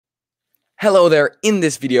Hello there. In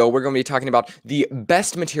this video, we're going to be talking about the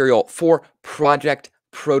best material for project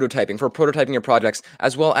prototyping, for prototyping your projects,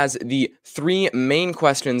 as well as the 3 main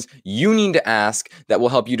questions you need to ask that will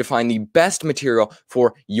help you define the best material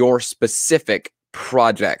for your specific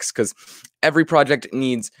projects, because every project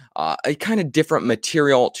needs a kind of different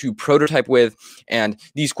material to prototype with, and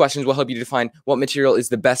these questions will help you define what material is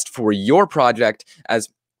the best for your project, as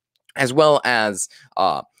well as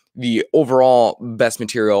the overall best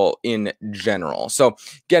material in general. So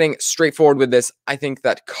getting straightforward with this, I think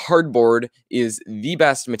that cardboard is the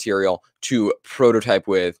best material to prototype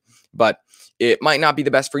with, but it might not be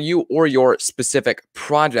the best for you or your specific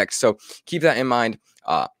project. So keep that in mind.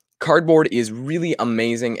 Cardboard is really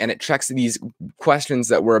amazing, and it checks these questions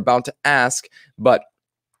that we're about to ask, but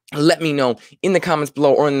let me know in the comments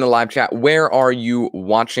below or in the live chat, where are you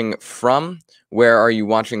watching from? Where are you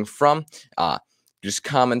watching from? Just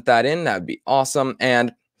comment that in. That would be awesome.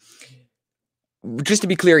 And just to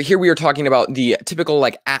be clear, here we are talking about the typical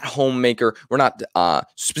like at-home maker. We're not I'm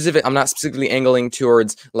not specifically angling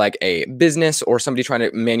towards like a business or somebody trying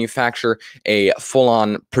to manufacture a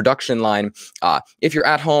full-on production line. If you're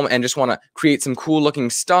at home and just want to create some cool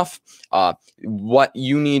looking stuff, what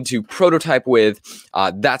you need to prototype with,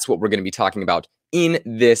 that's what we're going to be talking about in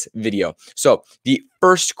this video. So the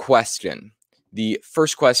first question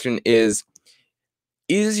is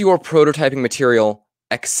your prototyping material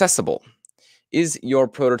accessible? Is your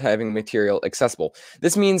prototyping material accessible?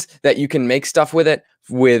 This means that you can make stuff with it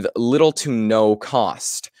with little to no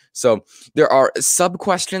cost. So there are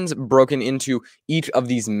sub-questions broken into each of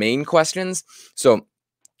these main questions. So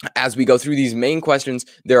as we go through these main questions,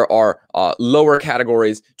 there are lower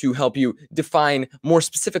categories to help you define more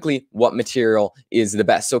specifically what material is the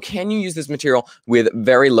best. So can you use this material with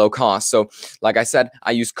very low cost? So like I said, I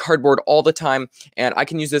use cardboard all the time, and I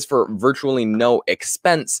can use this for virtually no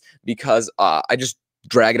expense because I just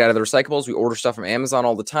drag it out of the recyclables. We order stuff from Amazon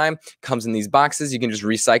all the time. Comes in these boxes. You can just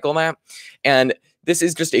recycle that. And this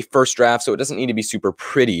is just a first draft, so it doesn't need to be super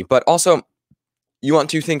pretty. But also, you want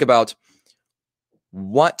to think about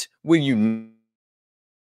what will you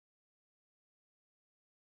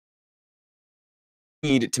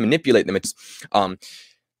need to manipulate them.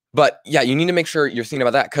 But yeah, you need to make sure you're thinking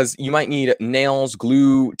about that, because you might need nails,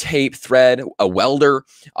 glue, tape, thread, a welder,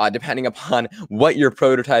 depending upon what you're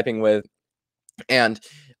prototyping with. And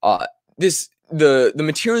the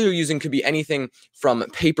material you're using could be anything from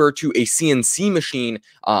paper to a CNC machine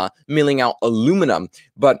milling out aluminum.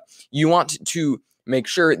 But you want to make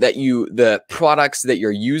sure that the products that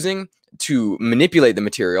you're using to manipulate the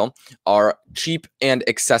material are cheap and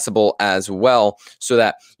accessible as well, so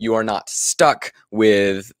that you are not stuck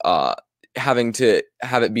with having to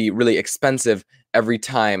have it be really expensive every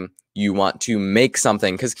time you want to make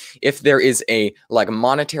something. Because if there is a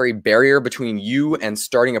monetary barrier between you and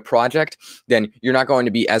starting a project, then you're not going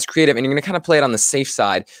to be as creative, and you're going to kind of play it on the safe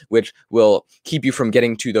side, which will keep you from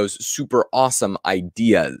getting to those super awesome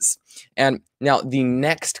ideas. And now the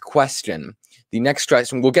next question,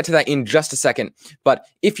 we'll get to that in just a second. But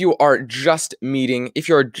if you are just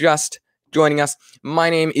joining us, my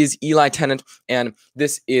name is Eli Tennant, and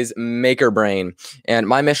this is Maker Brain. And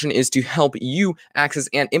my mission is to help you access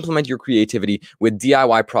and implement your creativity with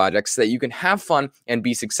DIY projects so that you can have fun and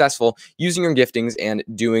be successful using your giftings and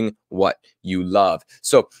doing what you love.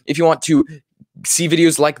 So if you want to see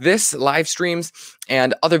videos like this, live streams,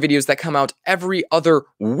 and other videos that come out every other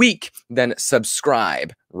week, then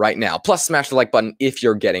subscribe right now. Plus, smash the like button if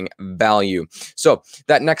you're getting value. So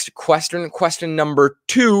that next question number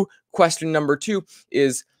two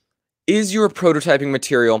is your prototyping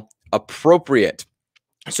material appropriate?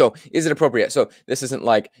 So is it appropriate? So this isn't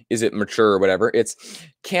like, is it mature or whatever? It's,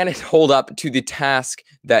 can it hold up to the task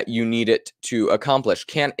that you need it to accomplish?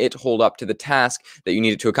 Can it hold up to the task that you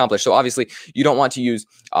need it to accomplish? So obviously, you don't want to use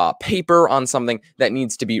paper on something that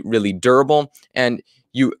needs to be really durable, and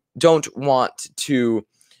you don't want to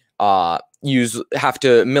have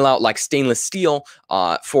to mill out like stainless steel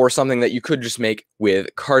for something that you could just make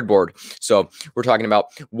with cardboard. So we're talking about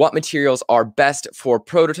what materials are best for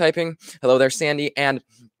prototyping. Hello there, Sandy. And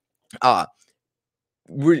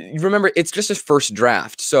remember, it's just a first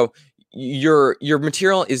draft. So your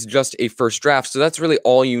material is just a first draft. So that's really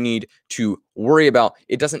all you need to worry about.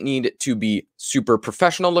 It doesn't need to be super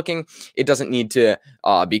professional looking. It doesn't need to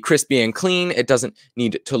be crispy and clean. It doesn't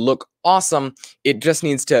need to look awesome. It just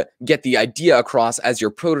needs to get the idea across as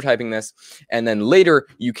you're prototyping this. And then later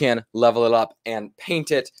you can level it up and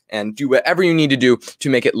paint it and do whatever you need to do to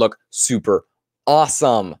make it look super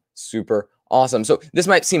awesome. Awesome. So this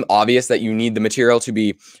might seem obvious that you need the material to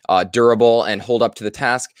be durable and hold up to the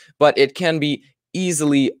task, but it can be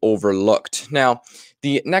easily overlooked. Now,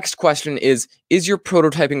 the next question is your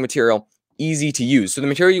prototyping material easy to use? So the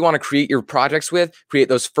material you want to create your projects with, create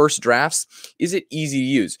those first drafts, is it easy to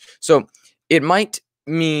use? So it might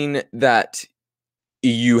mean that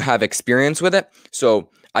you have experience with it. So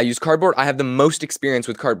I use cardboard. I have the most experience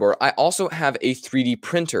with cardboard. I also have a 3D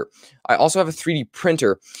printer.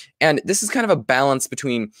 And this is kind of a balance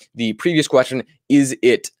between the previous question, is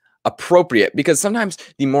it appropriate? Because sometimes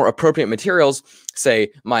the more appropriate materials,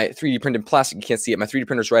 say my 3D printed plastic, you can't see it, my 3D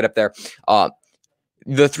printer is right up there.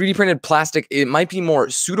 The 3D printed plastic, it might be more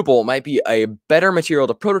suitable, it might be a better material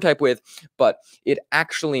to prototype with, but it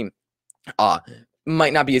actually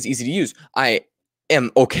might not be as easy to use. I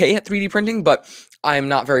am okay at 3D printing, but I'm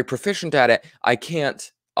not very proficient at it. I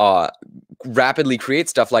can't rapidly create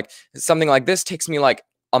stuff. Like something like this takes me like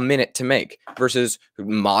a minute to make versus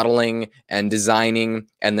modeling and designing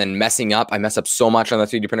and then messing up. I mess up so much on the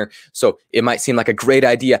 3D printer. So it might seem like a great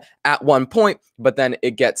idea at one point, but then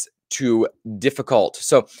it gets too difficult.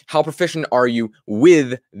 So how proficient are you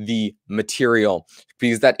with the material?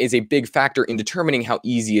 Because that is a big factor in determining how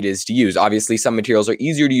easy it is to use. Obviously, some materials are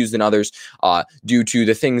easier to use than others due to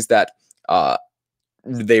the things that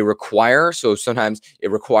they require. So sometimes it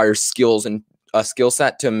requires skills and a skill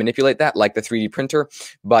set to manipulate that, like the 3D printer.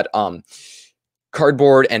 But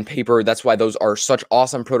cardboard and paper, that's why those are such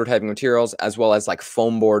awesome prototyping materials, as well as like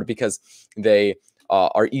foam board, because they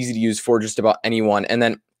are easy to use for just about anyone. And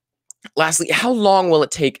then lastly, how long will it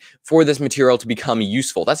take for this material to become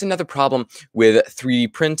useful? That's another problem with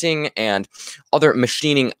 3D printing and other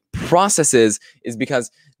machining processes, is because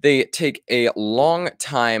they take a long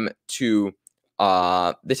time to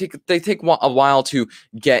they take a while to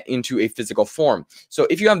get into a physical form. So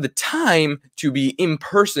if you have the time to be in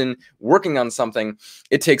person working on something,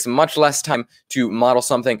 it takes much less time to model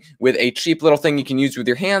something with a cheap little thing you can use with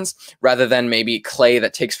your hands rather than maybe clay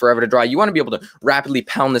that takes forever to dry. You want to be able to rapidly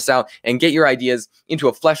pound this out and get your ideas into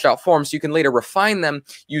a fleshed out form so you can later refine them,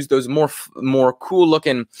 use those more cool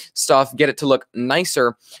looking stuff, get it to look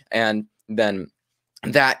nicer, and then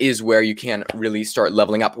that is where you can really start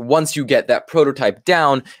leveling up once you get that prototype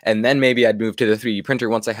down. And then maybe I'd move to the 3D printer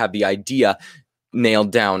once I have the idea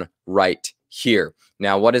nailed down right here.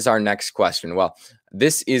 Now, what is our next question? Well,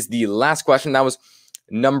 this is the last question. That was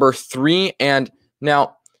number 3. And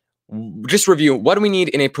now, just review, what do we need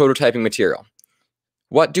in a prototyping material?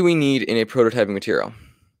 What do we need in a prototyping material?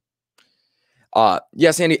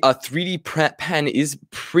 Yes, Andy, a 3D pen is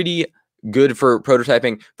pretty good for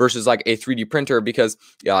prototyping versus like a 3D printer, because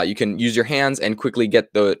you can use your hands and quickly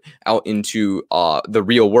get the out into the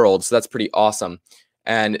real world. So that's pretty awesome.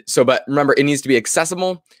 And so, but remember, it needs to be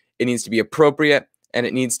accessible, it needs to be appropriate, and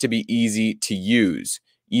it needs to be easy to use.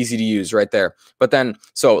 Easy to use right there. But then,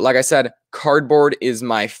 so like I said, cardboard is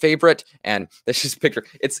my favorite, and that's just a picture.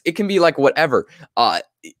 It can be like whatever.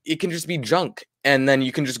 It can just be junk, and then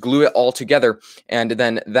you can just glue it all together, and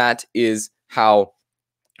then that is how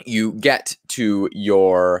you get to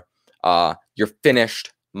your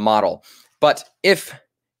finished model. But if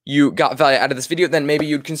you got value out of this video, then maybe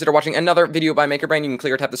you'd consider watching another video by MakerBrain. You can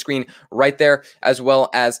click or tap the screen right there, as well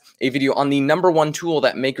as a video on the #1 tool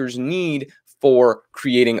that makers need for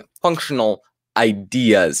creating functional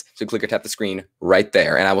ideas. So click or tap the screen right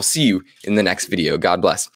there, and I will see you in the next video. God bless.